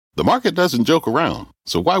The market doesn't joke around,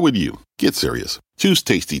 so why would you? Get serious. Choose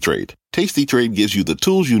Tasty Trade. Tasty Trade gives you the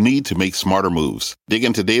tools you need to make smarter moves. Dig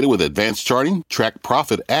into data with advanced charting, track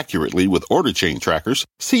profit accurately with order chain trackers,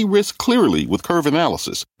 see risk clearly with curve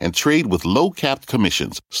analysis, and trade with low-capped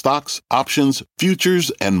commissions, stocks, options,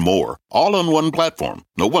 futures, and more. All on one platform.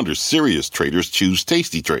 No wonder serious traders choose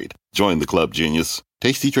Tasty Trade. Join the club, genius.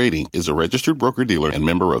 Tasty Trading is a registered broker-dealer and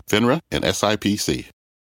member of FINRA and SIPC.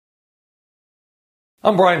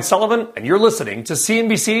 I'm Brian Sullivan, and you're listening to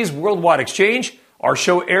CNBC's Worldwide Exchange. Our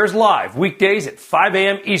show airs live weekdays at 5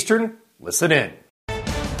 a.m. Eastern. Listen in.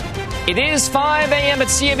 It is 5 a.m. at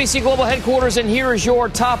CNBC Global Headquarters, and here is your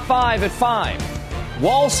top 5 at 5.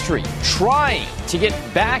 Wall Street trying to get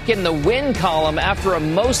back in the win column after a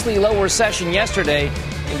mostly low recession yesterday.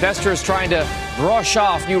 Investors trying to brush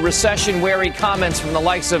off new recession-wary comments from the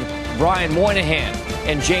likes of Brian Moynihan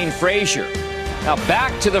and Jane Fraser. Now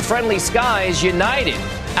back to the friendly skies, United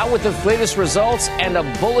out with its latest results and a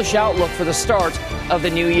bullish outlook for the start of the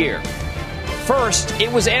new year. First,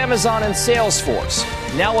 it was Amazon and Salesforce.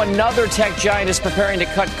 Now another tech giant is preparing to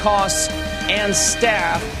cut costs and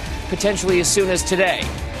staff potentially as soon as today.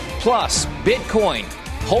 Plus, Bitcoin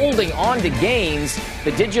holding on to gains.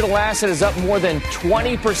 The digital asset is up more than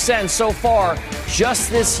 20% so far just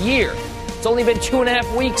this year. It's only been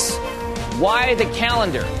 2.5 weeks. Why the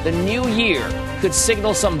calendar, the new year, could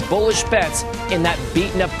signal some bullish bets in that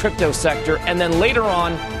beaten-up crypto sector. And then later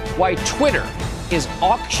on, why Twitter is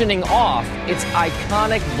auctioning off its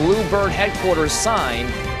iconic Bluebird headquarters sign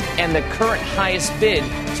and the current highest bid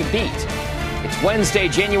to beat. It's Wednesday,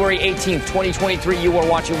 January 18th, 2023. You are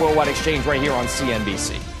watching Worldwide Exchange right here on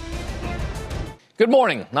CNBC. Good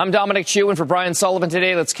morning. I'm Dominic Chu, and for Brian Sullivan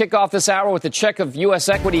today, let's kick off this hour with a check of U.S.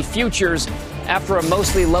 equity futures. After a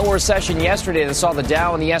mostly lower session yesterday that saw the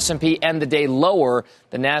Dow and the S&P end the day lower,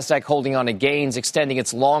 the Nasdaq holding on to gains, extending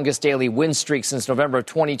its longest daily win streak since November of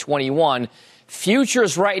 2021.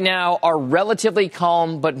 Futures right now are relatively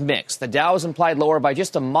calm but mixed. The Dow is implied lower by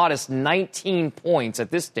just a modest 19 points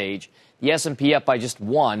at this stage. The S&P up by just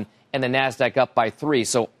 1, and the Nasdaq up by 3.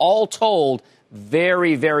 So all told,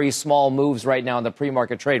 very, very small moves right now in the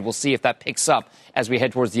pre-market trade. We'll see if that picks up as we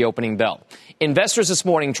head towards the opening bell. Investors this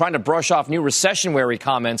morning trying to brush off new recession-wary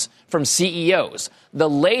comments from CEOs. The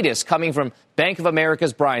latest coming from Bank of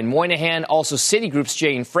America's Brian Moynihan, also Citigroup's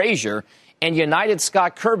Jane Fraser, and United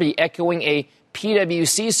Scott Kirby echoing a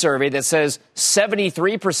PwC survey that says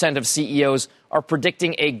 73% of CEOs are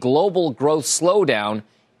predicting a global growth slowdown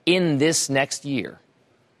in this next year.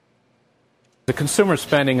 The consumer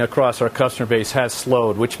spending across our customer base has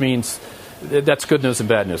slowed, which means that's good news and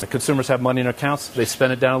bad news. The consumers have money in their accounts. They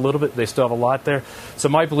spend it down a little bit. They still have a lot there. So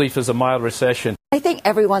my belief is a mild recession. I think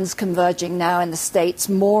everyone's converging now in the States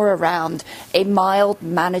more around a mild,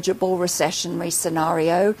 manageable recessionary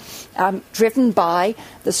scenario, driven by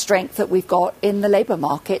the strength that we've got in the labor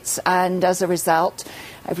markets. And as a result,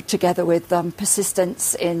 together with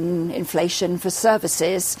persistence in inflation for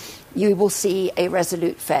services, you will see a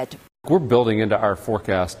resolute Fed. We're building into our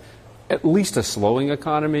forecast at least a slowing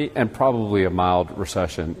economy and probably a mild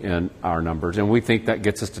recession in our numbers. And we think that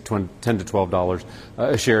gets us to $10 to $12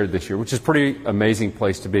 a share this year, which is a pretty amazing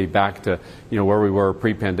place to be, back to where we were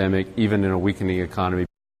pre-pandemic, even in a weakening economy.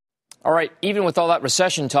 All right, even with all that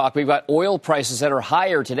recession talk, we've got oil prices that are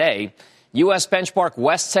higher today. U.S. benchmark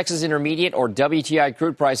West Texas Intermediate, or WTI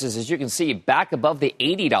crude prices, as you can see, back above the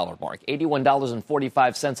 $80 mark,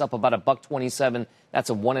 $81.45, up about $1.27. That's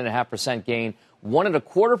a 1.5% gain.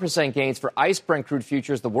 1.25% gains for ICE Brent crude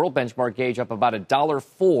futures, the world benchmark gauge, up about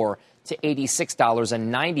 $1.04 to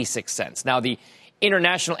 $86.96. Now, the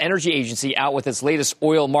International Energy Agency out with its latest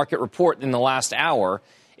oil market report in the last hour.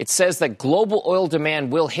 It says that global oil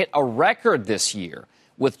demand will hit a record this year,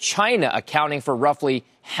 with China accounting for roughly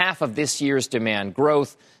half of this year's demand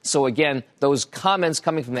growth. So, again, those comments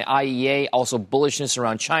coming from the IEA, also bullishness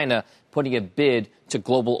around China, putting a bid to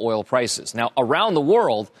global oil prices. Now, around the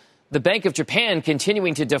world, the Bank of Japan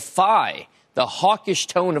continuing to defy the hawkish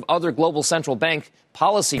tone of other global central bank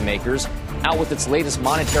policymakers, out with its latest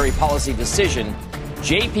monetary policy decision.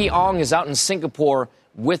 JP Ong is out in Singapore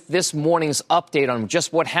with this morning's update on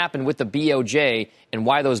just what happened with the BOJ and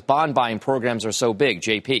why those bond buying programs are so big.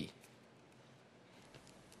 JP.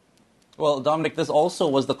 Well, Dominic, this also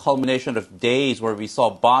was the culmination of days where we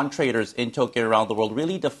saw bond traders in Tokyo around the world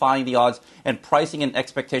really defying the odds and pricing in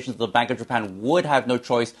expectations that the Bank of Japan would have no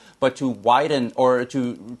choice but to widen or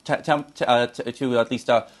to attempt to at least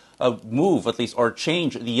move, at least, or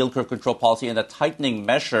change the yield curve control policy in a tightening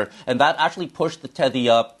measure. And that actually pushed the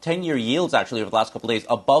 10-year yields, actually, over the last couple of days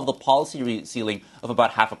above the policy ceiling of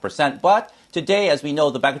about 0.5%. But Today, as we know,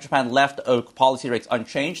 the Bank of Japan left policy rates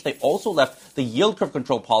unchanged. They also left the yield curve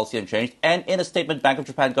control policy unchanged. And in a statement, Bank of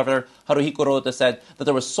Japan Governor Haruhiko Kuroda said that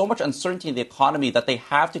there was so much uncertainty in the economy that they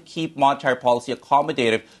have to keep monetary policy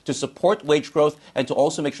accommodative to support wage growth and to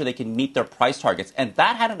also make sure they can meet their price targets. And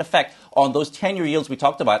that had an effect on those 10-year yields we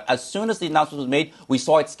talked about. As soon as the announcement was made, we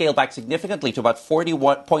saw it scale back significantly to about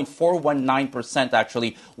 41.419%,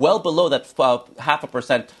 actually, well below that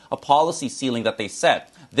 0.5% policy ceiling that they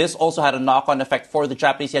set. This also had a knock-on effect for the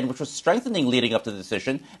Japanese yen, which was strengthening leading up to the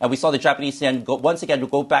decision. And we saw the Japanese yen once again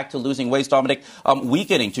go back to losing ways, Dominic,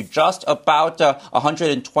 weakening to just about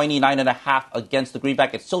 129.5 against the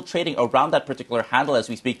greenback. It's still trading around that particular handle as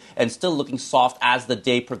we speak and still looking soft as the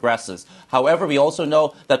day progresses. However, we also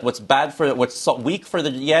know that what's weak for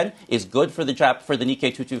the yen is good for the Nikkei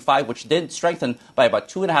 225, which did strengthen by about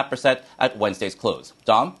 2.5% at Wednesday's close.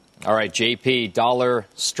 Dom? All right, JP, dollar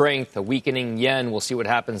strength, a weakening yen. We'll see what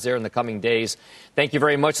happens there in the coming days. Thank you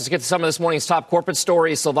very much. Let's get to some of this morning's top corporate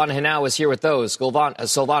stories. Silvana Henao is here with those.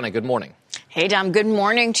 Silvana, good morning. Hey, Dom, good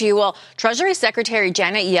morning to you. Well, Treasury Secretary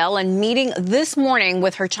Janet Yellen meeting this morning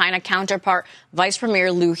with her China counterpart, Vice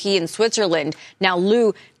Premier Liu He in Switzerland. Now,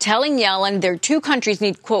 Liu telling Yellen their two countries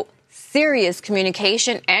need, quote, serious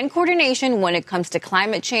communication and coordination when it comes to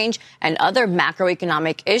climate change and other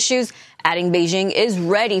macroeconomic issues, adding Beijing is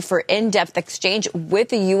ready for in-depth exchange with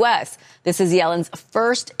the U.S. This is Yellen's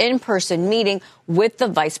first in-person meeting with the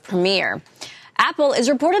vice premier. Apple is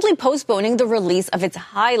reportedly postponing the release of its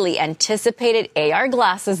highly anticipated AR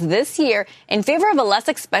glasses this year in favor of a less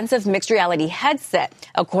expensive mixed reality headset.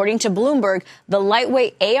 According to Bloomberg, the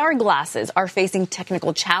lightweight AR glasses are facing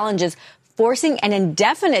technical challenges, forcing an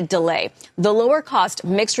indefinite delay. The lower-cost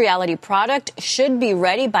mixed reality product should be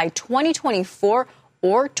ready by 2024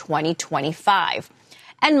 or 2025.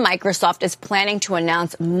 And Microsoft is planning to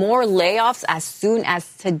announce more layoffs as soon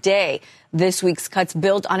as today. This week's cuts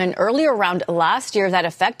build on an earlier round last year that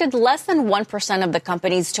affected less than 1% of the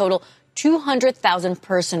company's total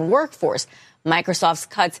 200,000-person workforce. Microsoft's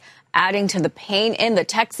cuts adding to the pain in the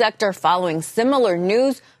tech sector following similar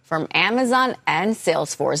news from Amazon and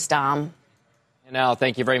Salesforce, Dom. Now,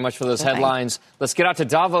 thank you very much for those headlines. Let's get out to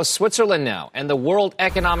Davos, Switzerland now, and the World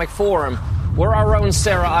Economic Forum, where our own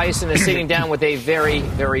Sarah Eisen is sitting down with a very,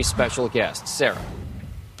 very special guest. Sarah.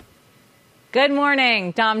 Good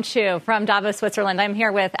morning, Dom Chu from Davos, Switzerland. I'm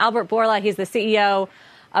here with Albert Bourla. He's the CEO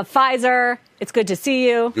of Pfizer. It's good to see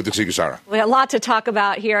you. Good to see you, Sarah. We have a lot to talk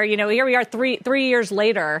about here. You know, here we are three years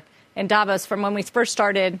later in Davos from when we first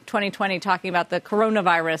started 2020 talking about the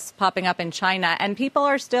coronavirus popping up in China, and people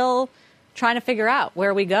are still trying to figure out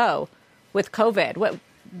where we go with COVID.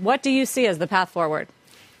 What do you see as the path forward?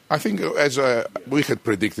 I think, as we had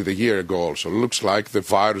predicted a year ago also, it looks like the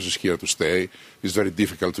virus is here to stay. It's very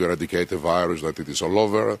difficult to eradicate a virus, that it is all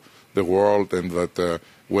over the world, and that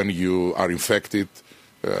when you are infected,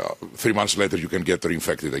 3 months later you can get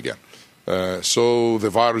reinfected again. So the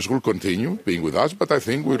virus will continue being with us, but I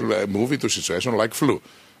think we'll move into a situation like flu.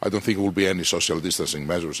 I don't think there will be any social distancing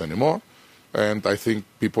measures anymore. And I think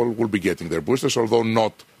people will be getting their boosters, although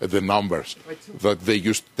not at the numbers that they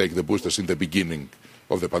used to take the boosters in the beginning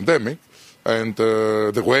of the pandemic. And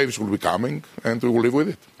the waves will be coming, and we will live with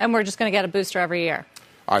it. And we're just going to get a booster every year?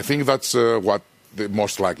 I think that's what the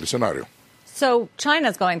most likely scenario. So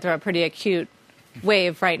China's going through a pretty acute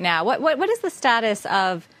wave right now. What is the status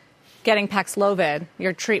of getting Paxlovid,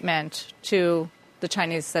 your treatment, to the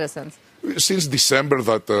Chinese citizens? Since December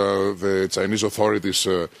that the Chinese authorities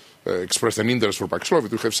expressed an interest for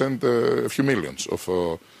Paxlovid, we have sent a few millions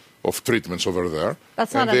of treatments over there.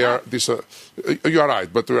 That's not enough. You are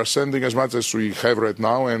right, but we are sending as much as we have right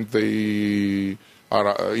now, and they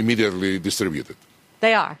are immediately distributed.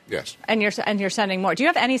 They are? Yes. And you're sending more. Do you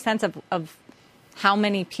have any sense of how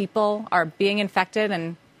many people are being infected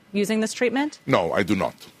and using this treatment? No, I do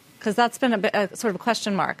not. Because that's been a sort of a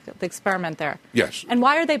question mark, the experiment there. Yes. And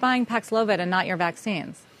why are they buying Paxlovid and not your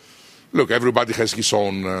vaccines? Look, everybody has his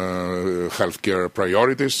own healthcare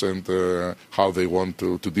priorities and how they want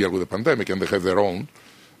to deal with the pandemic, and they have their own.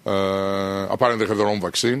 Apparently, they have their own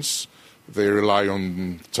vaccines. They rely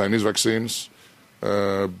on Chinese vaccines.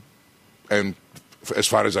 And as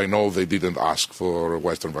far as I know, they didn't ask for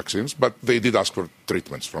Western vaccines, but they did ask for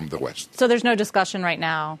treatments from the West. So there's no discussion right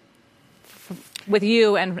now with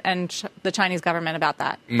you and the Chinese government about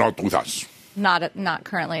that? Not with us. Not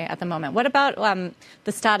currently at the moment. What about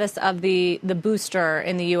the status of the booster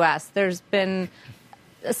in the U.S.? There's been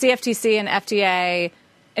a CFTC and FDA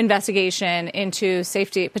investigation into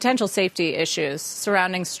potential safety issues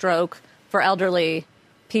surrounding stroke for elderly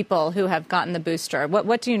people who have gotten the booster.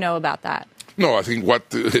 What do you know about that? No, I think what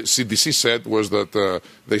CDC said was that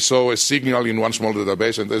they saw a signal in one small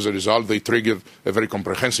database, and as a result, they triggered a very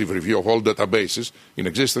comprehensive review of all databases in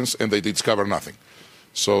existence, and they discovered nothing.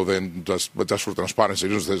 So then, just for transparency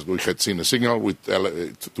reasons, we had seen a signal, we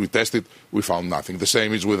tested, we found nothing. The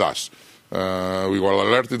same is with us. We were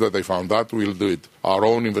alerted that they found that. We'll do it our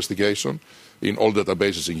own investigation in all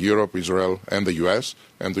databases in Europe, Israel, and the US,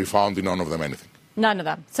 and we found in none of them anything. None of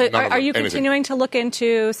them. So are you continuing to look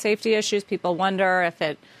into safety issues? People wonder if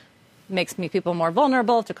it makes people more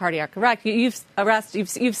vulnerable to cardiac arrest.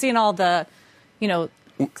 You've seen all the,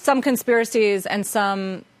 some conspiracies and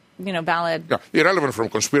some, valid. Yeah, irrelevant from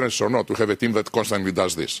conspiracy or not, we have a team that constantly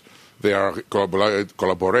does this. They are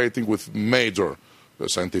collaborating with major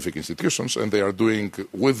scientific institutions, and they are doing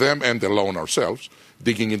with them and alone ourselves,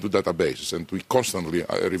 digging into databases, and we constantly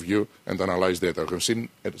review and analyze data. We have seen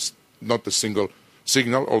not a single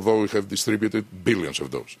signal, although we have distributed billions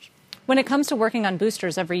of doses. When it comes to working on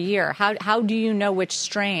boosters every year, how do you know which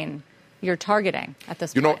strain you're targeting at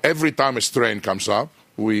this point? Every time a strain comes up,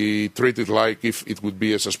 we treat it like if it would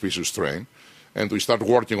be a suspicious strain, and we start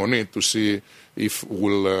working on it to see if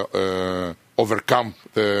we'll overcome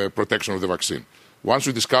the protection of the vaccine. Once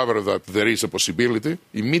we discover that there is a possibility,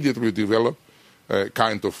 immediately we develop a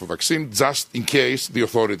kind of vaccine just in case the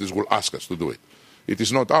authorities will ask us to do it. It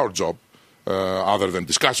is not our job, other than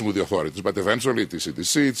discussing with the authorities, but eventually it is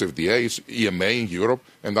CDC, it's FDA, it's EMA in Europe,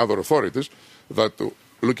 and other authorities that,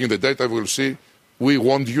 looking at the data, will see, we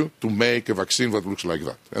want you to make a vaccine that looks like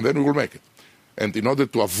that. And then we will make it. And in order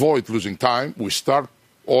to avoid losing time, we start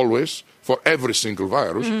always, for every single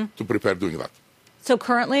virus, to prepare doing that. So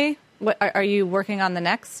currently, are you working on the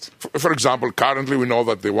next? For example, currently we know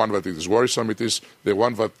that the one that is worrisome, it is the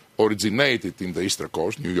one that originated in the Eastern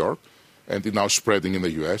Coast, New York, and is now spreading in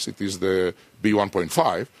the US. It is the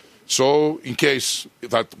B1.5. So in case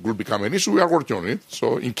that will become an issue, we are working on it.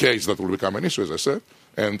 So in case that will become an issue, as I said,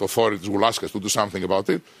 and authorities will ask us to do something about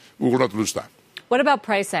it, we will not lose time. What about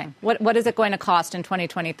pricing? What is it going to cost in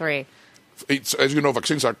 2023? As you know,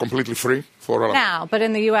 vaccines are completely free for all. Now, but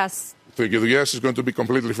in the U.S.? The U.S. is going to be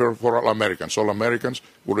completely free for all Americans. All Americans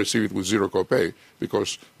will receive it with zero copay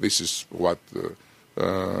because this is what...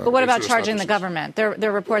 but what about charging the government? There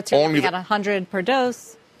are reports here looking at $100 per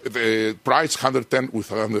dose. The price, 110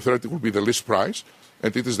 with 130, will be the list price,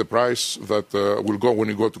 and it is the price that will go when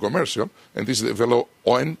you go to commercial, and this is the low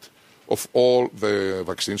end of all the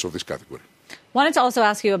vaccines of this category. Wanted to also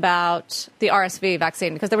ask you about the RSV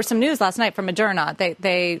vaccine, because there was some news last night from Moderna.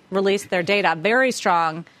 They released their data, very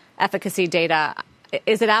strong efficacy data.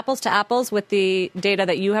 Is it apples to apples with the data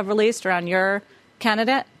that you have released around your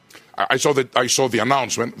candidate? I saw the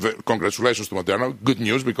announcement. Congratulations to Moderna. Good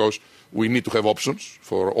news, because we need to have options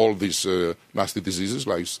for all these nasty diseases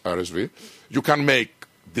like RSV. You can make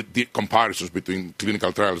the comparisons between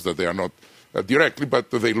clinical trials that they are not directly, but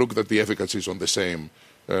they look at the efficacy is on the same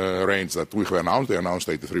range that we have announced. They announced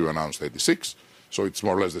 83, we announced 86, so it's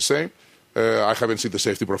more or less the same. I haven't seen the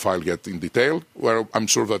safety profile yet in detail, where I'm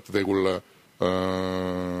sure that they will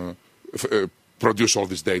produce all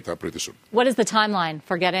this data pretty soon. What is the timeline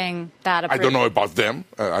for getting that approved? I don't know about them.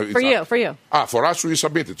 For you. For us, we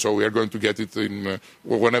submit it, so we are going to get it in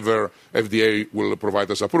whenever FDA will provide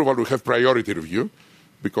us approval. We have priority review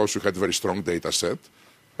because we had a very strong data set,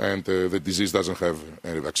 and the disease doesn't have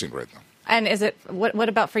any vaccine right now. And is it what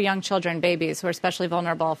about for young children, babies, who are especially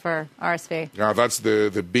vulnerable for RSV? Yeah, that's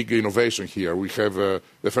the big innovation here. We have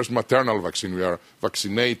the first maternal vaccine. We are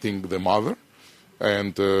vaccinating the mother,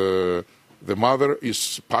 and the mother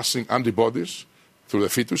is passing antibodies through the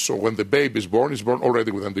fetus. So when the baby is born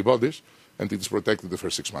already with antibodies, and it is protected the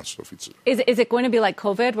first 6 months of its. Is it going to be like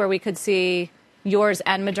COVID, where we could see yours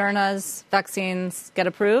and Moderna's vaccines get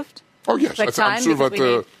approved? Oh yes,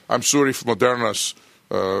 I'm sure if Moderna's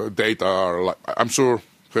data are, I'm sure.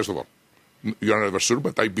 First of all, you are never sure,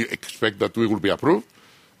 but I expect that we will be approved.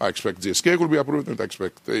 I expect GSK will be approved, and I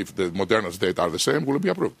expect if the Moderna's data are the same, will be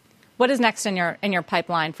approved. What is next in your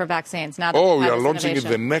pipeline for vaccines now? We are launching in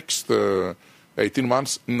the next 18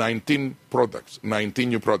 months 19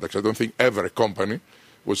 new products. I don't think ever a company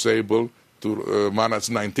was able to manage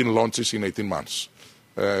 19 launches in 18 months.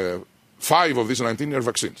 5 of these 19 are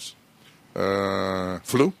vaccines.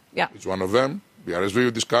 Flu is one of them. The RSV we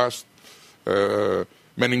discussed.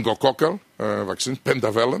 Meningococcal vaccine,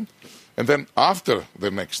 pentavalent. And then after the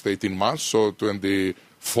next 18 months, so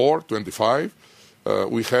 24, 25,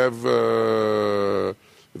 we have the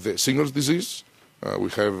shingles disease. We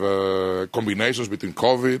have combinations between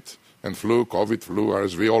COVID and flu,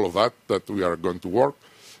 RSV, all of that we are going to work.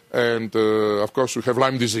 And, of course, we have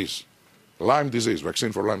Lyme disease. Lyme disease,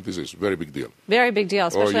 vaccine for Lyme disease, very big deal. Very big deal,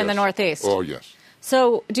 especially in the Northeast. Oh, yes.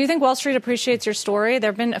 So do you think Wall Street appreciates your story?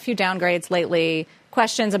 There have been a few downgrades lately,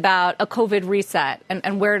 questions about a COVID reset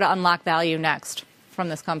and where to unlock value next from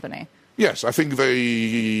this company. Yes, I think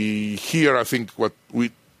I think what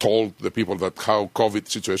we told the people that how COVID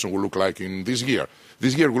situation will look like in this year.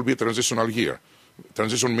 This year will be a transitional year.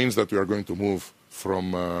 Transition means that we are going to move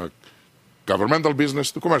from governmental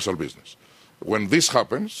business to commercial business. When this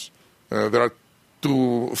happens, there are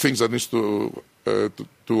two things that needs to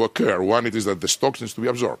occur. One, it is that the stocks needs to be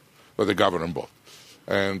absorbed by the government bought.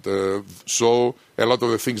 And so a lot of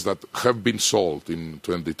the things that have been sold in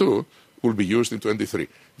 22 will be used in 23.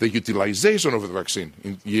 The utilization of the vaccine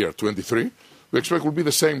in year 23, we expect will be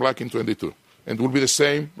the same like in 22. And will be the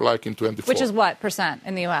same like in 24. Which is what percent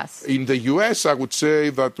in the U.S.? In the U.S., I would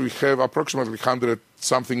say that we have approximately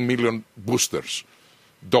 100-something million boosters.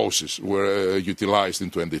 Doses were utilized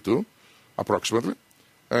in 22, approximately.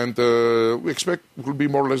 And we expect it will be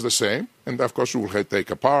more or less the same. And, of course, we will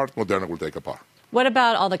take a part. Moderna will take a part. What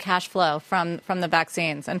about all the cash flow from the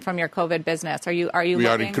vaccines and from your COVID business? Are you We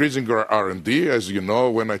are increasing our R&D. As you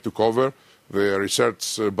know, when I took over, the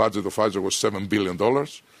research budget of Pfizer was $7 billion.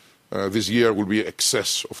 This year will be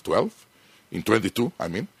excess of 12, in 22, I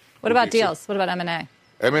mean. What about deals? What about M&A?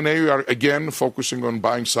 M&A, we are again focusing on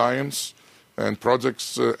buying science and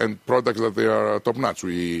projects and products that they are top-notch.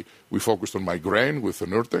 We focused on migraine with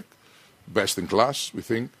Nurtec, best in class, we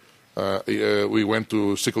think. We went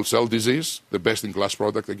to sickle cell disease, the best-in-class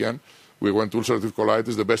product again. We went to ulcerative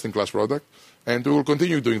colitis, the best-in-class product. And we will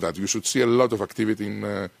continue doing that. You should see a lot of activity in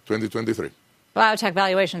 2023. Biotech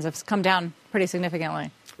valuations have come down pretty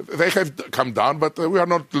significantly. They have come down, but we are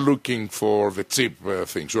not looking for the cheap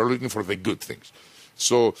things. We are looking for the good things.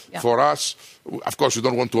 So for us, of course, we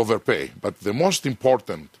don't want to overpay. But the most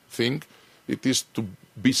important thing, it is to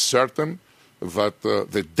be certain that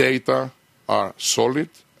the data are solid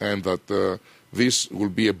and that this will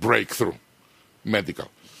be a breakthrough medical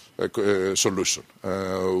solution.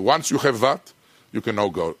 Once you have that, you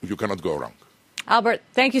cannot go wrong. Albert,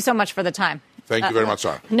 thank you so much for the time. Thank you very much,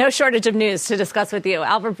 Sarah. No shortage of news to discuss with you.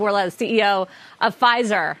 Albert Bourla, CEO of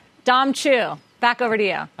Pfizer. Dom Chu, back over to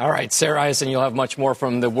you. All right, Sarah Eisen, you'll have much more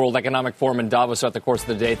from the World Economic Forum in Davos throughout the course of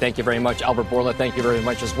the day. Thank you very much. Albert Bourla, thank you very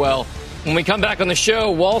much as well. When we come back on the show,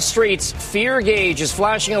 Wall Street's fear gauge is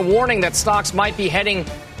flashing a warning that stocks might be heading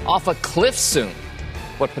off a cliff soon.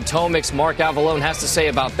 What Potomac's Mark Avalone has to say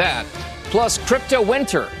about that. Plus, crypto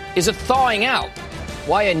winter, is it thawing out?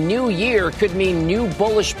 Why a new year could mean new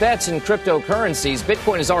bullish bets in cryptocurrencies.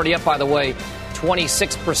 Bitcoin is already up, by the way,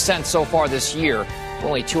 26% so far this year. We're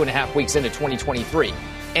only 2.5 weeks into 2023.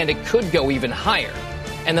 And it could go even higher.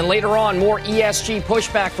 And then later on, more ESG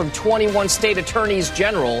pushback from 21 state attorneys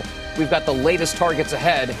general. We've got the latest targets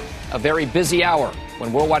ahead. A very busy hour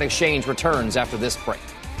when Worldwide Exchange returns after this break.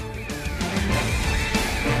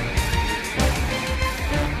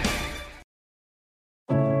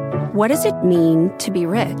 What does it mean to be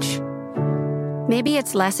rich? Maybe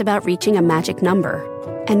it's less about reaching a magic number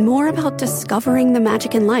and more about discovering the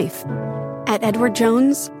magic in life. At Edward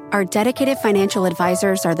Jones, our dedicated financial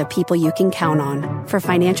advisors are the people you can count on for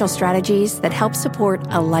financial strategies that help support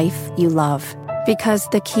a life you love. Because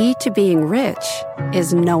the key to being rich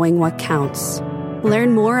is knowing what counts.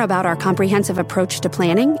 Learn more about our comprehensive approach to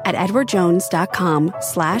planning at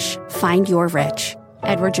edwardjones.com/findyourrich.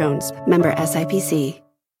 Edward Jones, member SIPC.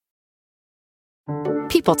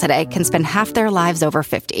 People today can spend half their lives over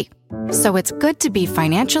 50. So it's good to be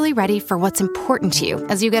financially ready for what's important to you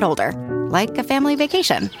as you get older, like a family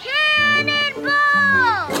vacation.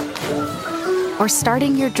 Or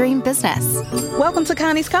starting your dream business. Welcome to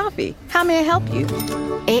Connie's Coffee. How may I help you?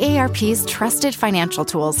 AARP's trusted financial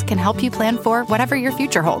tools can help you plan for whatever your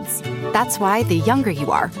future holds. That's why the younger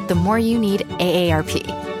you are, the more you need AARP.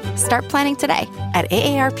 Start planning today at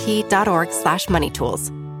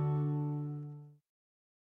aarp.org/moneytools.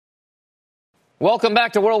 Welcome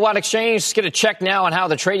back to Worldwide Exchange. Let's get a check now on how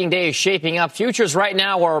the trading day is shaping up. Futures right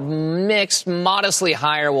now are mixed, modestly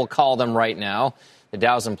higher, we'll call them right now. The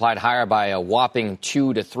Dow's implied higher by a whopping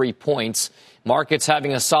 2 to 3 points. Markets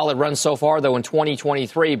having a solid run so far, though, in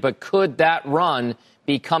 2023. But could that run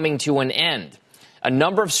be coming to an end? A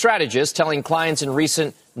number of strategists telling clients in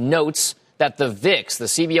recent notes that the VIX, the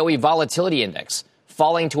CBOE Volatility Index,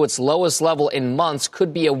 falling to its lowest level in months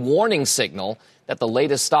could be a warning signal that the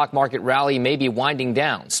latest stock market rally may be winding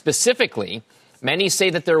down. Specifically, many say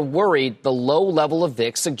that they're worried the low level of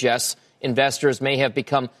VIX suggests investors may have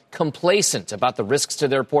become complacent about the risks to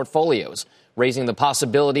their portfolios, raising the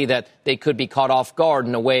possibility that they could be caught off guard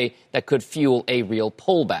in a way that could fuel a real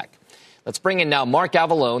pullback. Let's bring in now Mark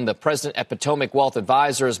Avallone, the president at Potomac Wealth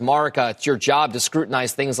Advisors. Mark, it's your job to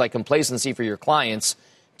scrutinize things like complacency for your clients.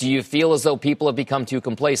 Do you feel as though people have become too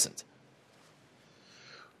complacent?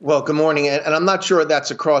 Well, good morning. And I'm not sure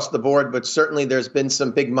that's across the board, but certainly there's been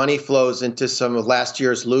some big money flows into some of last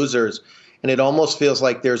year's losers. And it almost feels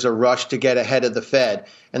like there's a rush to get ahead of the Fed.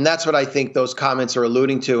 And that's what I think those comments are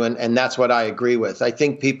alluding to. And that's what I agree with. I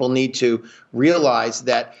think people need to realize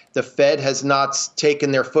that the Fed has not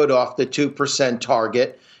taken their foot off the 2%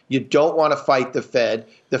 target. You don't want to fight the Fed.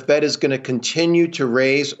 The Fed is going to continue to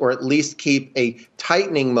raise or at least keep a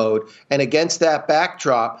tightening mode. And against that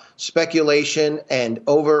backdrop, speculation and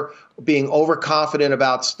being overconfident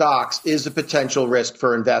about stocks is a potential risk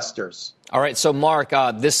for investors. All right. So, Mark,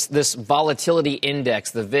 this volatility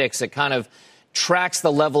index, the VIX, it kind of tracks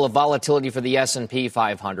the level of volatility for the S&P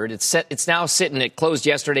 500. It's now sitting, it closed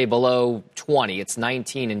yesterday below 20. It's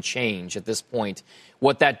 19 and change at this point.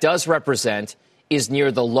 What that does represent is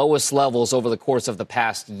near the lowest levels over the course of the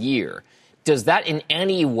past year. Does that in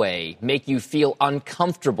any way make you feel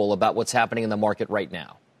uncomfortable about what's happening in the market right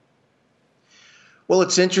now? Well,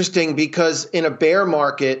 it's interesting because in a bear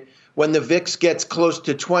market, when the VIX gets close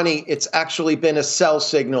to 20, it's actually been a sell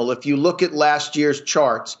signal. If you look at last year's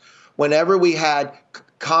charts, whenever we had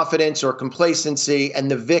confidence or complacency and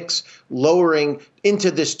the VIX lowering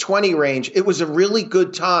into this 20 range, it was a really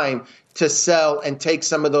good time to sell and take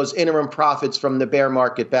some of those interim profits from the bear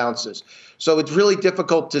market bounces. So it's really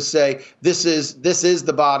difficult to say this is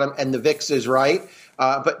the bottom and the VIX is right.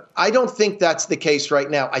 But I don't think that's the case right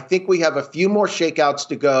now. I think we have a few more shakeouts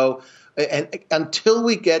to go. And until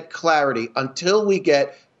we get clarity, until we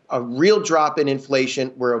get a real drop in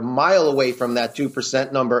inflation, we're a mile away from that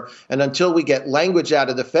 2% number. And until we get language out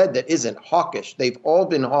of the Fed that isn't hawkish, they've all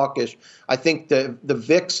been hawkish, I think the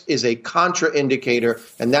VIX is a contraindicator,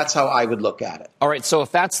 and that's how I would look at it. All right, so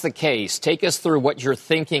if that's the case, take us through what your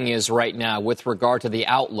thinking is right now with regard to the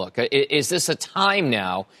outlook. Is this a time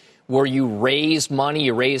now where you raise money,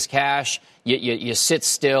 you raise cash, you sit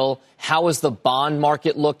still? How is the bond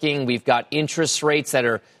market looking? We've got interest rates that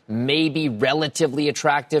are maybe relatively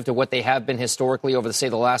attractive to what they have been historically over, say,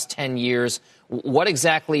 the last 10 years. What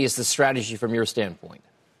exactly is the strategy from your standpoint?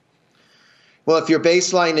 Well, if your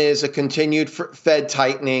baseline is a continued Fed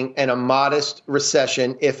tightening and a modest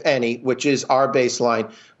recession, if any, which is our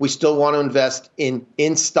baseline, we still want to invest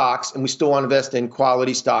in stocks, and we still want to invest in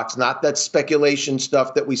quality stocks, not that speculation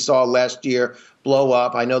stuff that we saw last year blow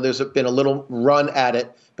up. I know there's been a little run at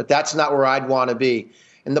it, but that's not where I'd want to be.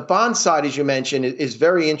 And the bond side, as you mentioned, is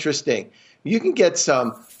very interesting. You can get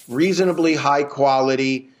some reasonably high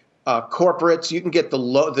quality corporates. You can get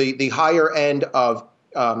the higher end of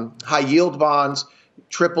high yield bonds,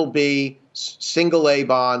 triple B, single A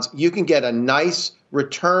bonds. You can get a nice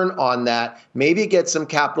return on that, maybe get some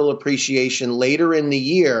capital appreciation later in the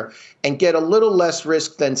year and get a little less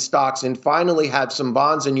risk than stocks, and finally have some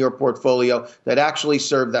bonds in your portfolio that actually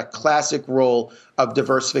serve that classic role of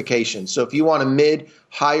diversification. So if you want a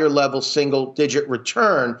higher level single digit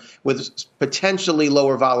return with potentially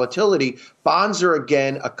lower volatility, bonds are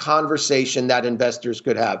again a conversation that investors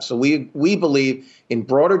could have. So we believe in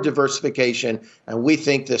broader diversification, and we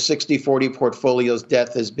think the 60-40 portfolio's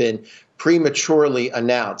death has been prematurely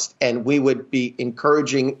announced, and we would be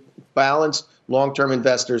encouraging balanced long-term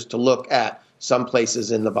investors to look at some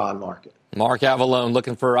places in the bond market. Mark Avallone,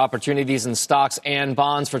 looking for opportunities in stocks and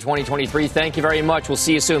bonds for 2023. Thank you very much. We'll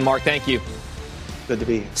see you soon, Mark. Thank you. Good to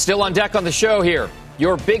be here. Still on deck on the show here,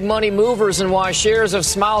 your big money movers and why shares of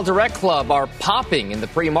Smile Direct Club are popping in the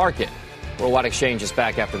pre-market. Worldwide Exchange is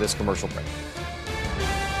back after this commercial break.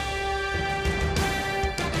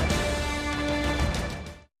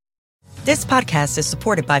 This podcast is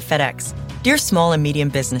supported by FedEx. Dear small and medium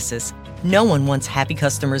businesses, no one wants happy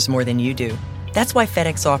customers more than you do. That's why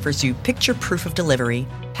FedEx offers you picture proof of delivery,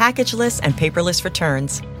 packageless and paperless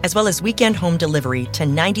returns, as well as weekend home delivery to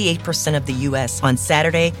 98% of the U.S. on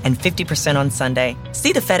Saturday and 50% on Sunday.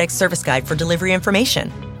 See the FedEx service guide for delivery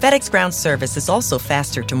information. FedEx Ground service is also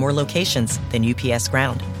faster to more locations than UPS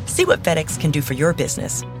Ground. See what FedEx can do for your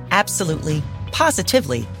business. Absolutely,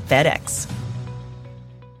 positively FedEx.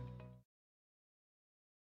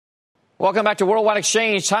 Welcome back to Worldwide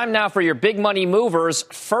Exchange. Time now for your big money movers.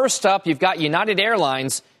 First up, you've got United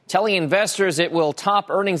Airlines telling investors it will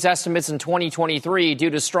top earnings estimates in 2023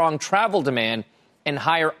 due to strong travel demand and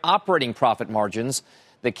higher operating profit margins.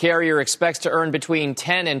 The carrier expects to earn between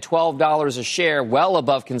 $10 and $12 a share, well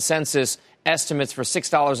above consensus estimates for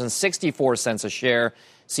 $6.64 a share.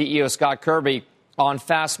 CEO Scott Kirby on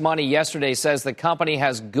Fast Money yesterday says the company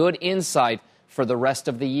has good insight for the rest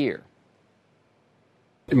of the year.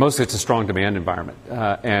 Mostly it's a strong demand environment,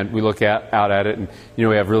 and we look out at it, and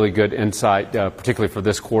we have really good insight, particularly for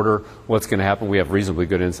this quarter, what's going to happen. We have reasonably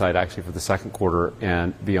good insight actually for the second quarter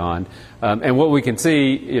and beyond. And what we can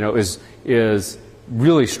see, is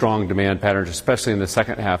really strong demand patterns, especially in the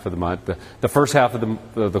second half of the month. The first half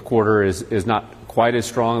of the quarter is not quite as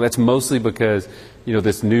strong. That's mostly because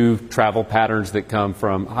this new travel patterns that come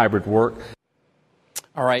from hybrid work.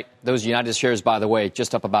 All right. Those United shares, by the way,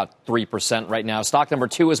 just up about 3% right now. Stock number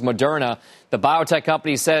 2 is Moderna. The biotech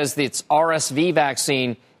company says its RSV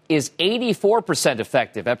vaccine is 84%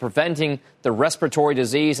 effective at preventing the respiratory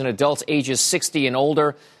disease in adults ages 60 and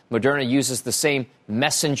older. Moderna uses the same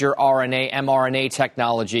messenger RNA, mRNA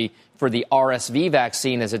technology for the RSV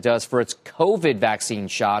vaccine as it does for its COVID vaccine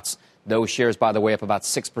shots. Those shares, by the way, up about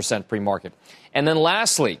 6% pre-market. And then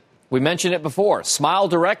lastly, we mentioned it before, Smile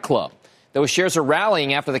Direct Club. Those shares are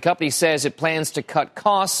rallying after the company says it plans to cut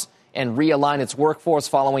costs and realign its workforce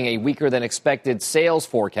following a weaker than expected sales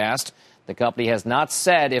forecast. The company has not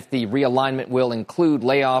said if the realignment will include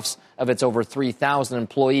layoffs of its over 3,000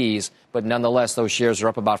 employees, but nonetheless, those shares are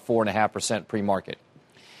up about 4.5% pre-market.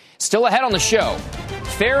 Still ahead on the show,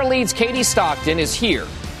 Fairlead's Katie Stockton is here.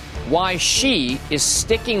 Why she is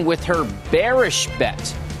sticking with her bearish bet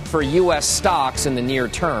for U.S. stocks in the near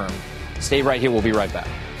term. Stay right here. We'll be right back.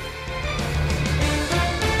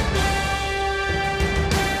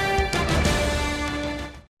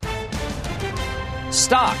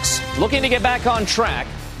 Stocks looking to get back on track.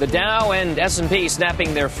 The Dow and S&P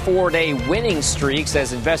snapping their 4-day winning streaks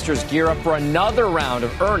as investors gear up for another round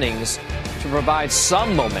of earnings to provide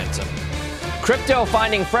some momentum. Crypto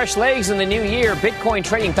finding fresh legs in the new year. Bitcoin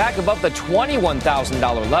trading back above the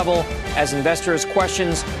 $21,000 level as investors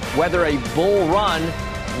questions whether a bull run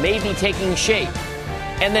may be taking shape.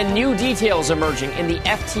 And then new details emerging in the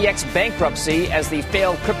FTX bankruptcy as the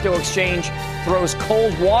failed crypto exchange throws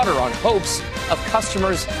cold water on hopes of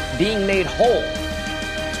customers being made whole.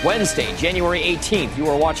 It's Wednesday, January 18th. You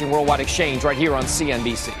are watching Worldwide Exchange right here on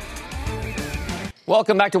CNBC.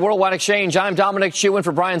 Welcome back to Worldwide Exchange. I'm Dominic Chu in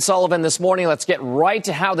for Brian Sullivan this morning. Let's get right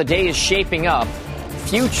to how the day is shaping up.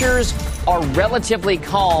 Futures are relatively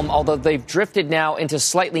calm, although they've drifted now into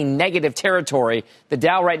slightly negative territory. The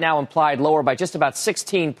Dow right now implied lower by just about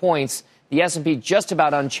 16 points. The S&P just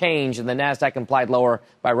about unchanged, and the Nasdaq implied lower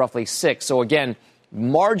by roughly 6. So again,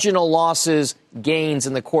 marginal losses, gains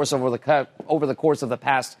in the course over the course of the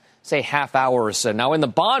past, say, half hour or so. Now, in the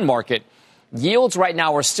bond market, yields right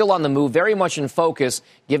now are still on the move, very much in focus,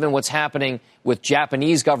 given what's happening with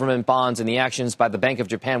Japanese government bonds and the actions by the Bank of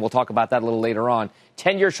Japan. We'll talk about that a little later on.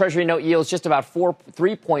 10-year Treasury note yields just about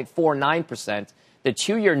 3.49%. The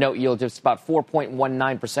 2-year note yield just about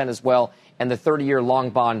 4.19% as well. And the 30-year long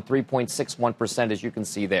bond, 3.61%, as you can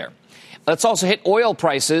see there. Let's also hit oil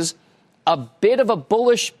prices. A bit of a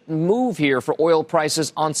bullish move here for oil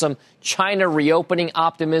prices on some China reopening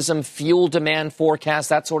optimism, fuel demand forecast,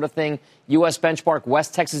 that sort of thing. U.S. benchmark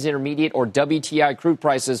West Texas Intermediate or WTI crude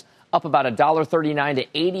prices up about $1.39 to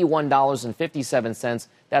 $81.57.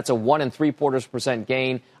 That's a 1.75%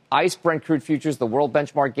 gain. ICE Brent crude futures, the world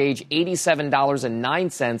benchmark gauge,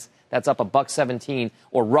 $87.09. That's up $1.17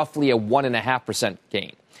 or roughly a 1.5%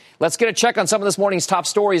 gain. Let's get a check on some of this morning's top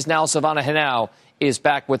stories now. Silvana Henao is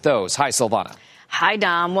back with those. Hi, Silvana. Hi,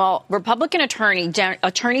 Dom. Well, Republican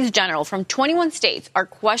attorneys general from 21 states are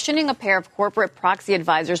questioning a pair of corporate proxy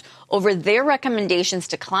advisors over their recommendations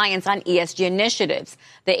to clients on ESG initiatives.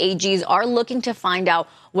 The AGs are looking to find out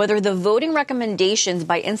whether the voting recommendations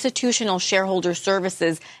by Institutional Shareholder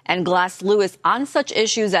Services and Glass Lewis on such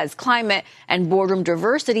issues as climate and boardroom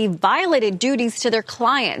diversity violated duties to their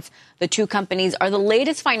clients. The two companies are the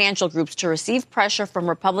latest financial groups to receive pressure from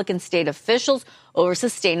Republican state officials over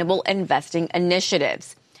sustainable investing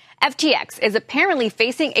initiatives. FTX is apparently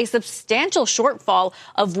facing a substantial shortfall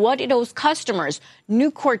of what it owes customers.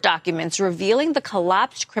 New court documents revealing the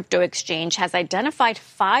collapsed crypto exchange has identified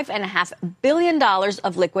 $5.5 billion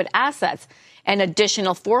of liquid assets. An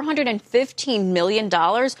additional $415 million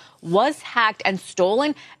was hacked and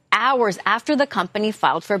stolen hours after the company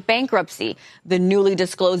filed for bankruptcy. The newly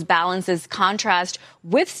disclosed balances contrast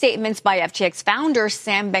with statements by FTX founder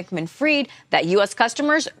Sam Bankman-Fried that U.S.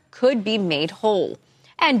 customers could be made whole.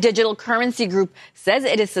 And Digital Currency Group says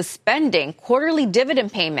it is suspending quarterly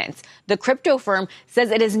dividend payments. The crypto firm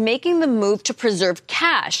says it is making the move to preserve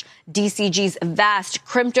cash. DCG's vast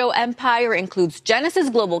crypto empire includes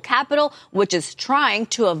Genesis Global Capital, which is trying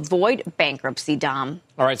to avoid bankruptcy, Dom.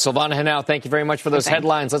 All right, Silvana Henao, thank you very much for those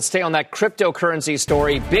headlines. Let's stay on that cryptocurrency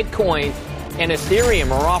story. Bitcoin and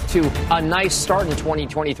Ethereum are off to a nice start in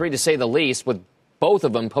 2023, to say the least, with both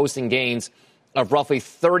of them posting gains of roughly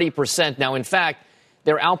 30%. Now, in fact,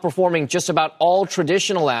 They're outperforming just about all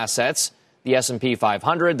traditional assets, the S&P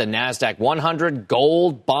 500, the NASDAQ 100,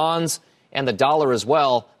 gold, bonds, and the dollar as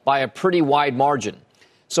well, by a pretty wide margin.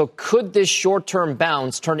 So could this short-term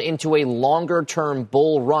bounce turn into a longer-term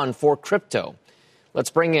bull run for crypto? Let's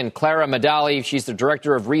bring in Clara Medali. She's the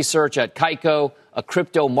director of research at Kaiko, a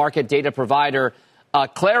crypto market data provider.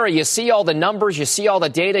 Clara, you see all the numbers, you see all the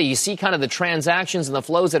data, you see kind of the transactions and the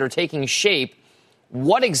flows that are taking shape.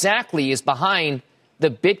 What exactly is behind the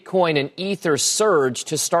Bitcoin and Ether surge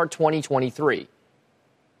to start 2023?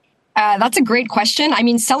 That's a great question. I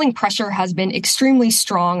mean, selling pressure has been extremely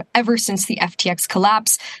strong ever since the FTX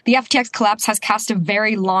collapse. The FTX collapse has cast a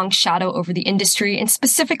very long shadow over the industry and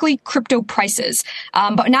specifically crypto prices.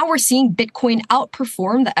 But now we're seeing Bitcoin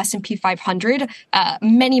outperform the S&P 500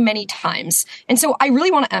 many times. And so I really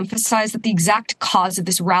want to emphasize that the exact cause of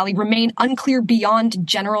this rally remain unclear beyond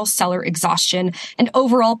general seller exhaustion and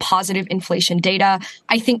overall positive inflation data.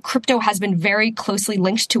 I think crypto has been very closely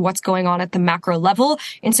linked to what's going on at the macro level.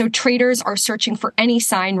 And so traders are searching for any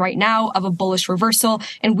sign right now of a bullish reversal,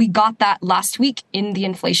 and we got that last week in the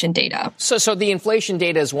inflation data. So the inflation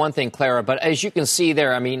data is one thing, Clara, but as you can see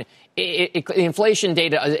there, I mean, inflation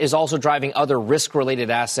data is also driving other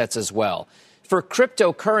risk-related assets as well. For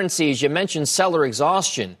cryptocurrencies, you mentioned seller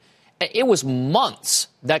exhaustion. It was months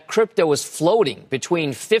that crypto was floating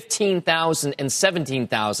between 15,000 and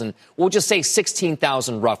 17,000. We'll just say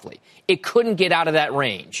 16,000 roughly. It couldn't get out of that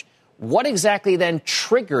range. What exactly then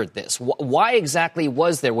triggered this? Why exactly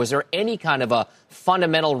was there any kind of a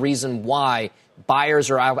fundamental reason why buyers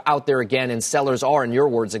are out there again and sellers are, in your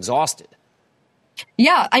words, exhausted?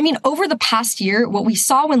 Yeah, I mean, over the past year, what we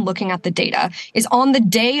saw when looking at the data is on the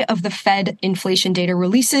day of the Fed inflation data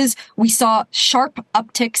releases, we saw sharp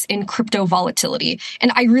upticks in crypto volatility.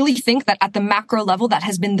 And I really think that at the macro level, that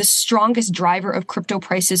has been the strongest driver of crypto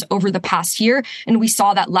prices over the past year. And we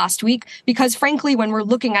saw that last week because, frankly, when we're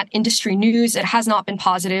looking at industry news, it has not been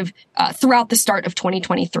positive throughout the start of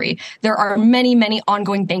 2023. There are many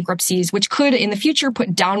ongoing bankruptcies, which could in the future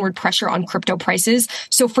put downward pressure on crypto prices.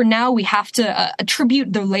 So for now, we have to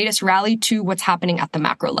attribute the latest rally to what's happening at the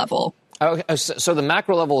macro level. Okay, so the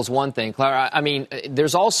macro level is one thing, Clara. I mean,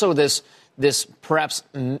 there's also this perhaps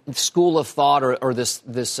school of thought or this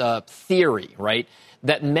theory, right,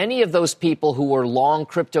 that many of those people who were long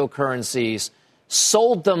cryptocurrencies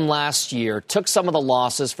sold them last year, took some of the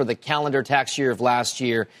losses for the calendar tax year of last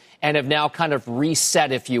year, and have now kind of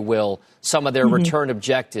reset, if you will, some of their return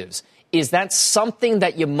objectives. Is that something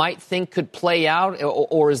that you might think could play out,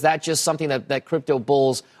 or is that just something that crypto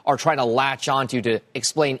bulls are trying to latch onto to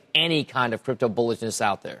explain any kind of crypto bullishness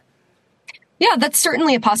out there? Yeah, that's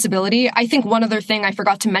certainly a possibility. I think one other thing I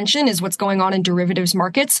forgot to mention is what's going on in derivatives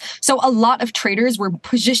markets. So a lot of traders were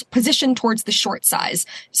positioned towards the short side.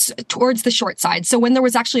 So when there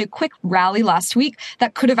was actually a quick rally last week,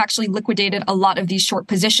 that could have actually liquidated a lot of these short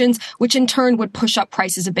positions, which in turn would push up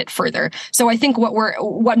prices a bit further. So I think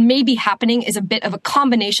what may be happening is a bit of a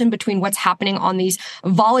combination between what's happening on these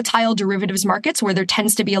volatile derivatives markets, where there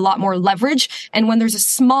tends to be a lot more leverage, and when there's a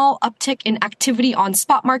small uptick in activity on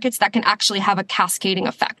spot markets that can actually have a cascading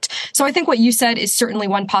effect. So I think what you said is certainly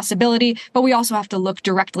one possibility, but we also have to look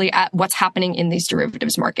directly at what's happening in these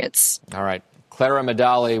derivatives markets. All right. Clara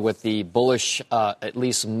Medali with the bullish, at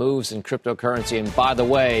least, moves in cryptocurrency. And by the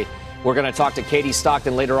way, we're going to talk to Katie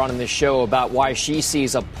Stockton later on in this show about why she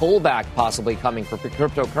sees a pullback possibly coming for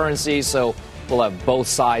cryptocurrencies. So we'll have both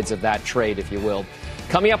sides of that trade, if you will.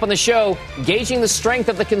 Coming up on the show, gauging the strength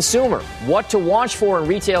of the consumer, what to watch for in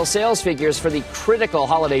retail sales figures for the critical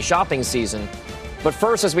holiday shopping season. But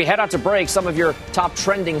first, as we head out to break, some of your top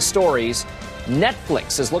trending stories.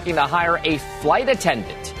 Netflix is looking to hire a flight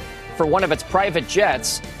attendant for one of its private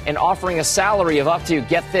jets and offering a salary of up to,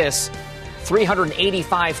 get this,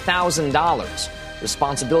 $385,000.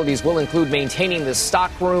 Responsibilities will include maintaining the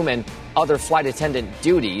stockroom and other flight attendant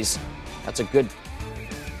duties. That's a good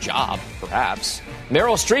job, perhaps.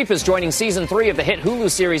 Meryl Streep is joining season 3 of the hit Hulu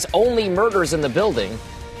series Only Murders in the Building.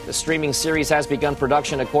 The streaming series has begun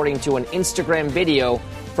production according to an Instagram video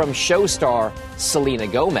from show star Selena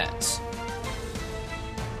Gomez.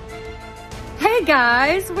 Hey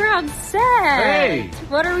guys, we're on set. Hey.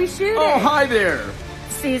 What are we shooting? Oh, hi there.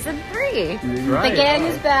 Season 3. Right. The gang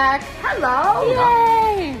is back. Hello.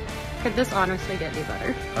 Yay. Could this honestly get any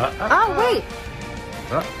better? Oh, wait.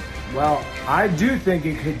 Well, I do think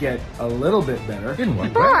it could get a little bit better. In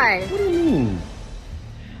one way. Why? What do you mean?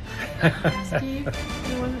 Steve,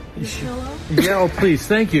 you want a pillow? Yeah, oh, please.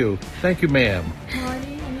 Thank you. Thank you, ma'am.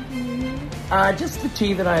 Marty, anything you need? Just the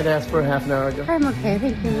tea that I had asked for a half an hour ago. I'm okay,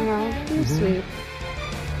 thank you, Meryl. You're sweet.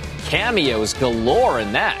 Cameos galore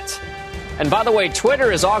in that. And by the way,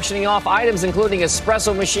 Twitter is auctioning off items including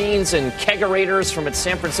espresso machines and kegerators from its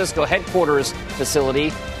San Francisco headquarters facility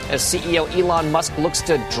as CEO Elon Musk looks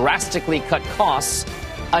to drastically cut costs.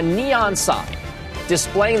 A neon sign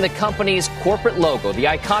displaying the company's corporate logo, the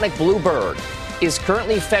iconic blue bird, is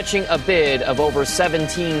currently fetching a bid of over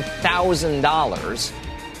 $17,000.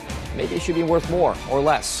 Maybe it should be worth more or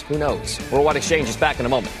less. Who knows? Worldwide Exchange is back in a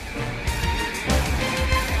moment.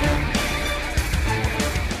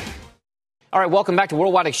 All right, welcome back to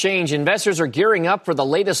Worldwide Exchange. Investors are gearing up for the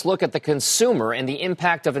latest look at the consumer and the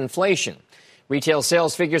impact of inflation. Retail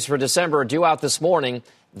sales figures for December are due out this morning.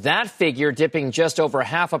 That figure dipping just over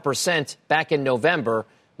 0.5% back in November,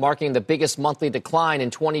 marking the biggest monthly decline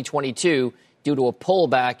in 2022 due to a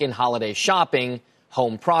pullback in holiday shopping,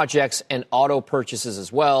 home projects, and auto purchases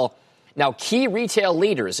as well. Now, key retail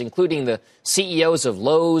leaders, including the CEOs of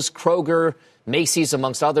Lowe's, Kroger, Macy's,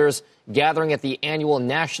 amongst others, gathering at the annual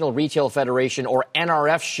National Retail Federation, or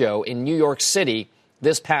NRF, show in New York City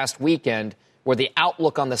this past weekend, where the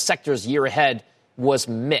outlook on the sector's year ahead was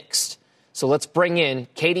mixed. So let's bring in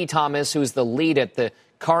Katie Thomas, who's the lead at the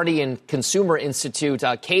Carney and Consumer Institute.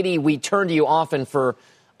 Katie, we turn to you often for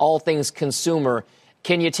all things consumer.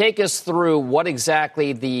 Can you take us through what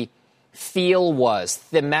exactly the feel was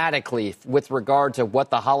thematically with regard to what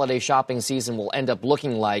the holiday shopping season will end up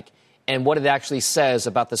looking like and what it actually says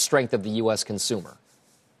about the strength of the U.S. consumer?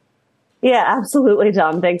 Yeah, absolutely,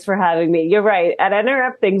 Tom. Thanks for having me. You're right. At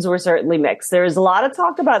NRF, things were certainly mixed. There was a lot of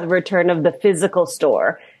talk about the return of the physical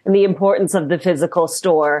store and the importance of the physical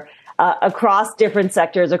store across different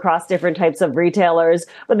sectors, across different types of retailers.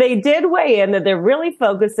 But they did weigh in that they're really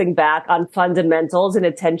focusing back on fundamentals and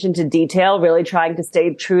attention to detail, really trying to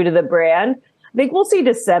stay true to the brand. I think we'll see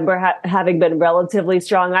December having been relatively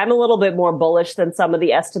strong. I'm a little bit more bullish than some of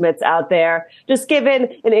the estimates out there. Just given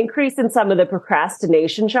an increase in some of the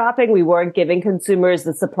procrastination shopping, we weren't giving consumers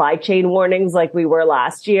the supply chain warnings like we were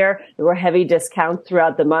last year. There were heavy discounts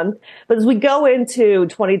throughout the month. But as we go into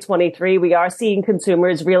 2023, we are seeing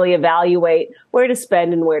consumers really evaluate where to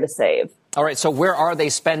spend and where to save. All right. So where are they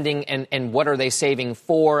spending and what are they saving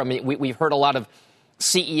for? I mean, we've heard a lot of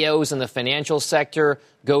CEOs in the financial sector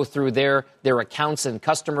go through their accounts and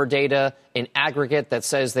customer data in aggregate that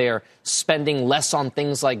says they are spending less on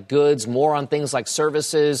things like goods, more on things like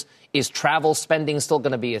services. Is travel spending still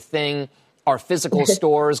going to be a thing? Are physical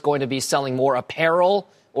stores going to be selling more apparel,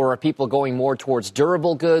 or are people going more towards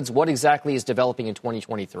durable goods? What exactly is developing in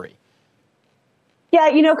 2023? Yeah,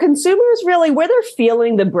 consumers really, where they're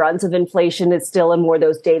feeling the brunt of inflation is still in more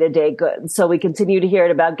those day-to-day goods. So we continue to hear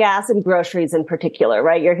it about gas and groceries in particular,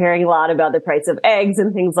 right? You're hearing a lot about the price of eggs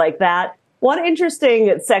and things like that. One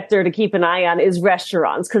interesting sector to keep an eye on is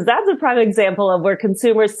restaurants, because that's a prime example of where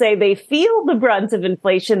consumers say they feel the brunt of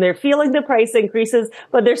inflation. They're feeling the price increases,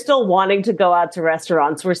 but they're still wanting to go out to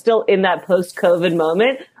restaurants. We're still in that post-COVID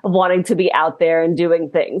moment of wanting to be out there and doing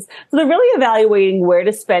things. So they're really evaluating where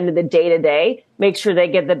to spend in the day-to-day, make sure they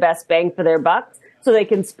get the best bang for their bucks, so they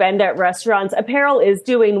can spend at restaurants. Apparel is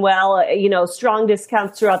doing well, strong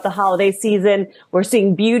discounts throughout the holiday season. We're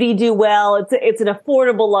seeing beauty do well. It's an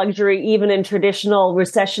affordable luxury, even in traditional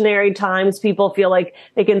recessionary times. People feel like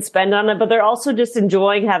they can spend on it, but they're also just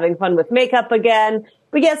enjoying having fun with makeup again.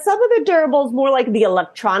 But yeah, some of the durables, more like the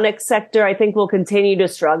electronics sector, I think will continue to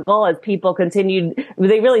struggle as people they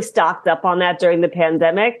really stocked up on that during the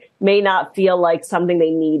pandemic, may not feel like something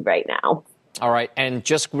they need right now. All right. And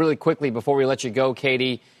just really quickly before we let you go,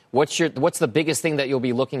 Katie, what's the biggest thing that you'll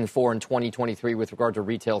be looking for in 2023 with regard to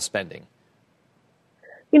retail spending?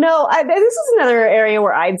 This is another area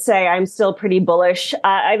where I'd say I'm still pretty bullish.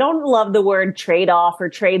 I don't love the word trade off or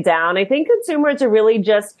trade down. I think consumers are really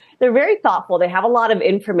they're very thoughtful. They have a lot of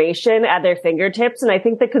information at their fingertips. And I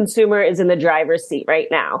think the consumer is in the driver's seat right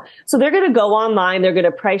now. So they're going to go online. They're going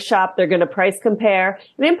to price shop. They're going to price compare.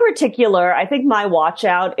 And in particular, I think my watch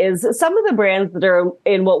out is some of the brands that are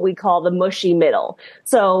in what we call the mushy middle.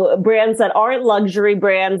 So brands that aren't luxury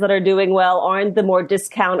brands that are doing well, aren't the more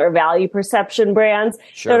discount or value perception brands.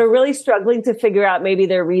 Sure. That are really struggling to figure out maybe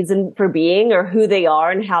their reason for being or who they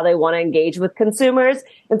are and how they want to engage with consumers.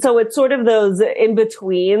 And so it's sort of those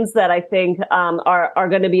in-betweens that I think are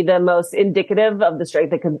going to be the most indicative of the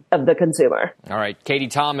strength of the consumer. All right. Katie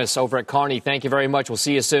Thomas over at Carney, thank you very much. We'll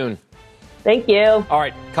see you soon. Thank you. All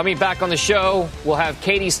right. Coming back on the show, we'll have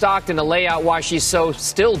Katie Stockton to lay out why she's so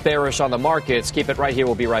still bearish on the markets. Keep it right here.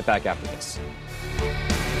 We'll be right back after this.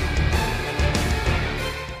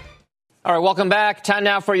 All right, welcome back. Time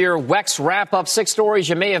now for your WEX wrap-up. 6 stories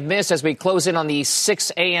you may have missed as we close in on the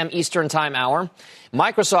 6 a.m. Eastern Time hour.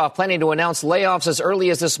 Microsoft planning to announce layoffs as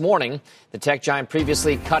early as this morning. The tech giant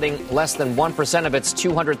previously cutting less than 1% of its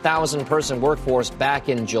 200,000-person workforce back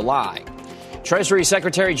in July. Treasury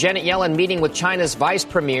Secretary Janet Yellen meeting with China's vice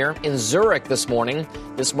premier in Zurich this morning.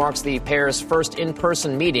 This marks the pair's first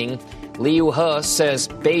in-person meeting. Liu He says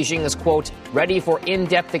Beijing is, quote, ready for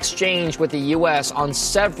in-depth exchange with the U.S. on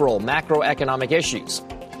several macroeconomic issues.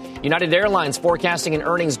 United Airlines forecasting an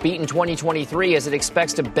earnings beat in 2023 as it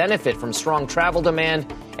expects to benefit from strong travel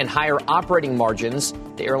demand and higher operating margins.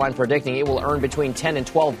 The airline predicting it will earn between $10 and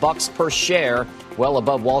 $12 per share, well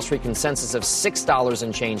above Wall Street consensus of $6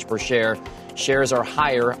 and change per share. Shares are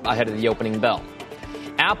higher ahead of the opening bell.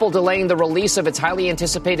 Apple delaying the release of its highly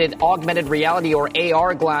anticipated augmented reality or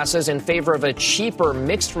AR glasses in favor of a cheaper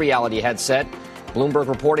mixed reality headset. Bloomberg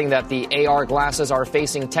reporting that the AR glasses are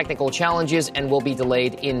facing technical challenges and will be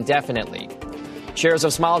delayed indefinitely. Shares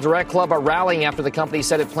of Smile Direct Club are rallying after the company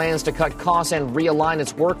said it plans to cut costs and realign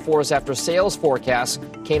its workforce after sales forecasts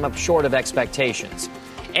came up short of expectations.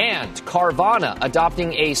 And Carvana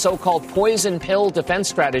adopting a so-called poison pill defense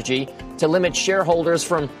strategy to limit shareholders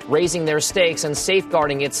from raising their stakes and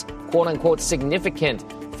safeguarding its quote-unquote significant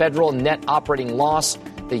federal net operating loss.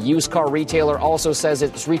 The used car retailer also says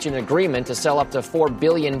it's reached an agreement to sell up to $4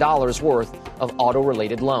 billion worth of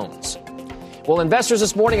auto-related loans. Well, investors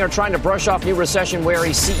this morning are trying to brush off new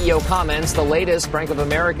recession-wary CEO comments. The latest, Bank of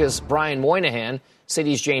America's Brian Moynihan,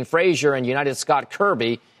 Citi's Jane Fraser, and United Scott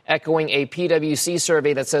Kirby echoing a PwC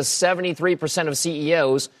survey that says 73% of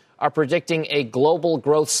CEOs are predicting a global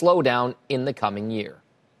growth slowdown in the coming year.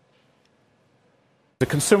 The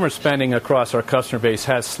consumer spending across our customer base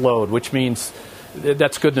has slowed, which means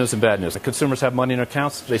that's good news and bad news. The consumers have money in their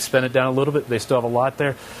accounts. They spend it down a little bit. They still have a lot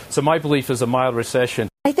there. So my belief is a mild recession.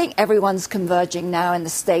 I think everyone's converging now in the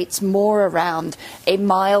States more around a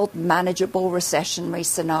mild, manageable recessionary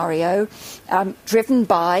scenario, driven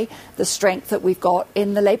by the strength that we've got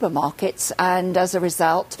in the labor markets. And as a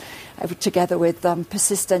result, together with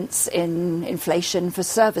persistence in inflation for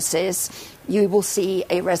services, you will see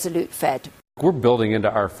a resolute Fed. We're building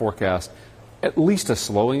into our forecast at least a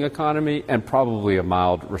slowing economy and probably a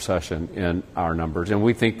mild recession in our numbers. And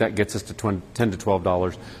we think that gets us to $10 to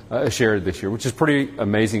 $12 a share this year, which is a pretty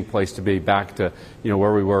amazing place to be, back to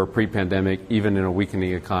where we were pre-pandemic, even in a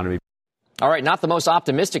weakening economy. All right, not the most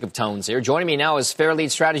optimistic of tones here. Joining me now is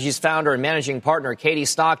Fairlead Strategies founder and managing partner Katie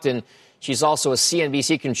Stockton. She's also a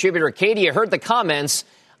CNBC contributor. Katie, I heard the comments.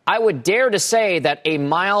 I would dare to say that a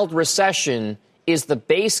mild recession is the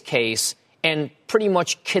base case and pretty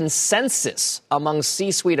much consensus among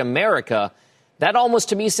C-suite America. That almost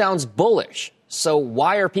to me sounds bullish. So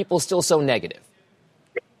why are people still so negative?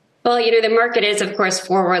 Well, the market is, of course,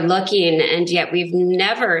 forward-looking, and yet we've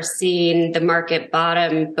never seen the market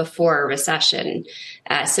bottom before a recession.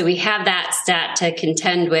 So we have that stat to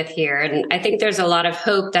contend with here. And I think there's a lot of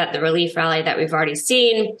hope that the relief rally that we've already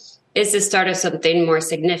seen is the start of something more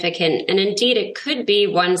significant. And indeed, it could be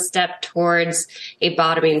one step towards a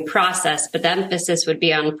bottoming process, but the emphasis would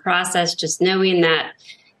be on process, just knowing that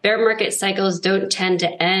bear market cycles don't tend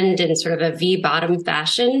to end in sort of a V-bottom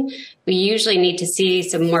fashion. We usually need to see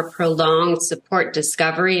some more prolonged support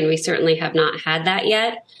discovery, and we certainly have not had that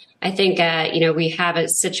yet. I think, we have a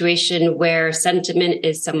situation where sentiment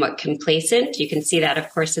is somewhat complacent. You can see that, of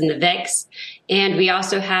course, in the VIX. And we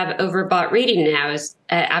also have overbought reading now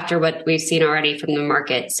after what we've seen already from the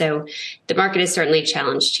market. So the market is certainly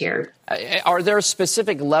challenged here. Are there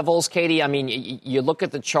specific levels, Katie? I mean, you look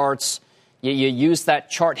at the charts, you use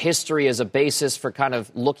that chart history as a basis for kind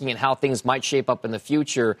of looking at how things might shape up in the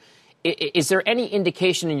future. Is there any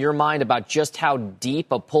indication in your mind about just how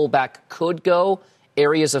deep a pullback could go?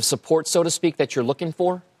 Areas of support, so to speak, that you're looking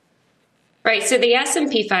for? Right. So the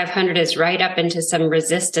S&P 500 is right up into some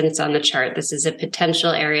resistance on the chart. This is a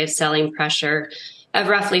potential area of selling pressure of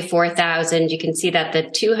roughly 4,000. You can see that the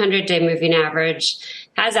 200-day moving average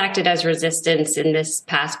has acted as resistance in this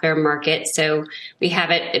past bear market. So we have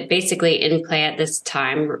it basically in play at this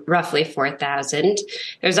time, roughly 4,000.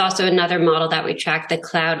 There's also another model that we track, the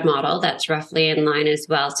cloud model, that's roughly in line as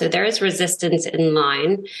well. So there is resistance in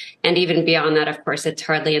line. And even beyond that, of course, it's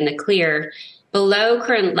hardly in the clear. Below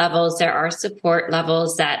current levels, there are support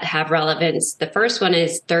levels that have relevance. The first one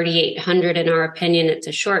is 3,800 in our opinion. It's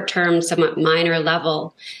a short-term, somewhat minor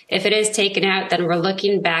level. If it is taken out, then we're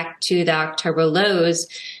looking back to the October lows,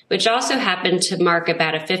 which also happened to mark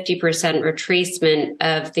about a 50% retracement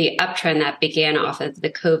of the uptrend that began off of the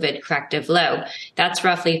COVID corrective low. That's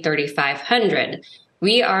roughly 3,500.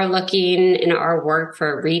 we are looking in our work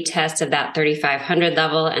for a retest of that 3,500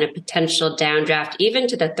 level and a potential downdraft even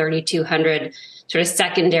to the 3,200 sort of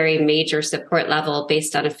secondary major support level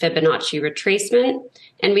based on a Fibonacci retracement.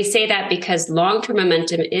 And we say that because long-term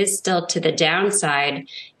momentum is still to the downside,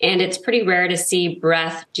 and it's pretty rare to see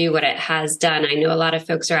breadth do what it has done. I know a lot of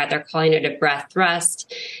folks are out there calling it a breadth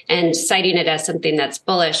thrust and citing it as something that's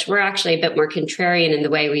bullish. We're actually a bit more contrarian in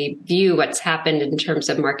the way we view what's happened in terms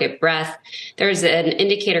of market breadth. There's an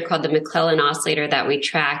indicator called the McClellan oscillator that we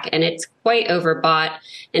track, and it's quite overbought.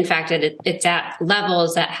 In fact, it's at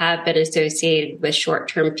levels that have been associated with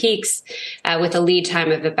short-term peaks with a lead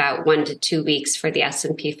time of about 1 to 2 weeks for the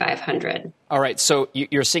S&P 500. All right, so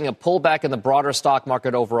you're seeing a pullback in the broader stock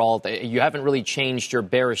market overall. You haven't really changed your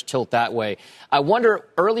bearish tilt that way. I wonder,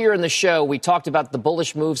 earlier in the show, we talked about the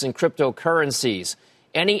bullish moves in cryptocurrencies.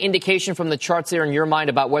 Any indication from the charts there in your mind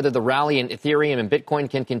about whether the rally in Ethereum and Bitcoin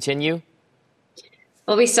can continue?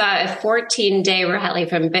 Well, we saw a 14-day rally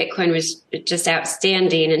from Bitcoin was just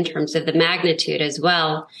outstanding in terms of the magnitude as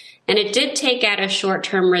well. And it did take out a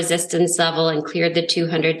short-term resistance level and cleared the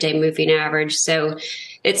 200-day moving average. So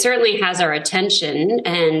it certainly has our attention,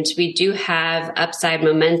 and we do have upside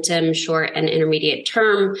momentum, short and intermediate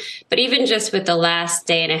term. But even just with the last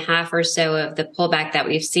day and a half or so of the pullback that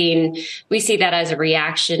we've seen, we see that as a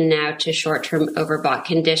reaction now to short-term overbought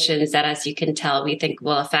conditions that, as you can tell, we think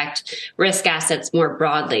will affect risk assets more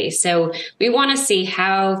broadly. So we want to see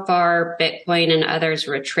how far Bitcoin and others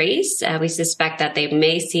retrace. We suspect that they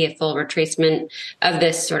may see a full retracement of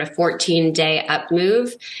this sort of 14-day up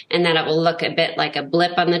move, and that it will look a bit like a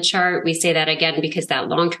blip on the chart. We say that again because that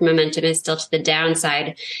long-term momentum is still to the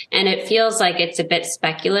downside, and it feels like it's a bit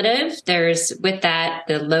speculative. There's, with that,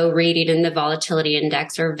 the low reading in the volatility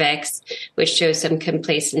index, or VIX, which shows some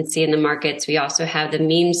complacency in the markets. We also have the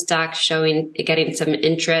meme stock getting some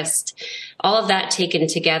interest. All of that taken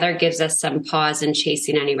together gives us some pause in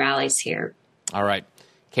chasing any rallies here. All right.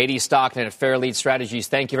 Katie Stockton at Fairlead Strategies,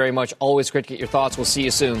 thank you very much. Always great to get your thoughts. We'll see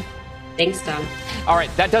you soon. Thanks, Tom. All right,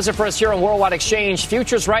 that does it for us here on Worldwide Exchange.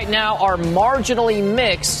 Futures right now are marginally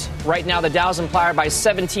mixed. Right now, the Dow's implied by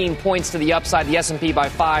 17 points to the upside, the S&P by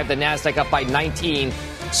 5, the Nasdaq up by 19.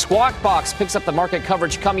 Squawk Box picks up the market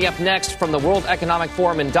coverage coming up next from the World Economic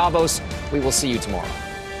Forum in Davos. We will see you tomorrow.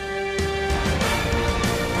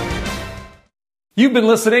 You've been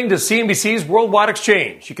listening to CNBC's Worldwide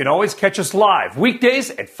Exchange. You can always catch us live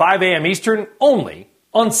weekdays at 5 a.m. Eastern, only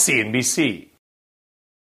on CNBC.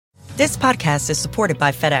 This podcast is supported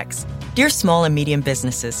by FedEx. Dear small and medium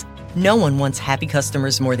businesses, no one wants happy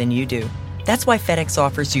customers more than you do. That's why FedEx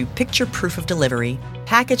offers you picture proof of delivery,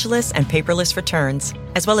 packageless and paperless returns,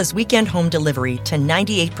 as well as weekend home delivery to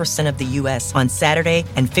 98% of the U.S. on Saturday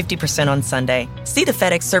and 50% on Sunday. See the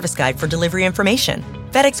FedEx service guide for delivery information.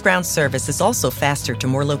 FedEx Ground service is also faster to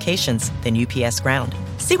more locations than UPS Ground.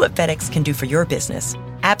 See what FedEx can do for your business.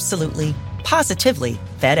 Absolutely, positively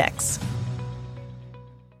FedEx.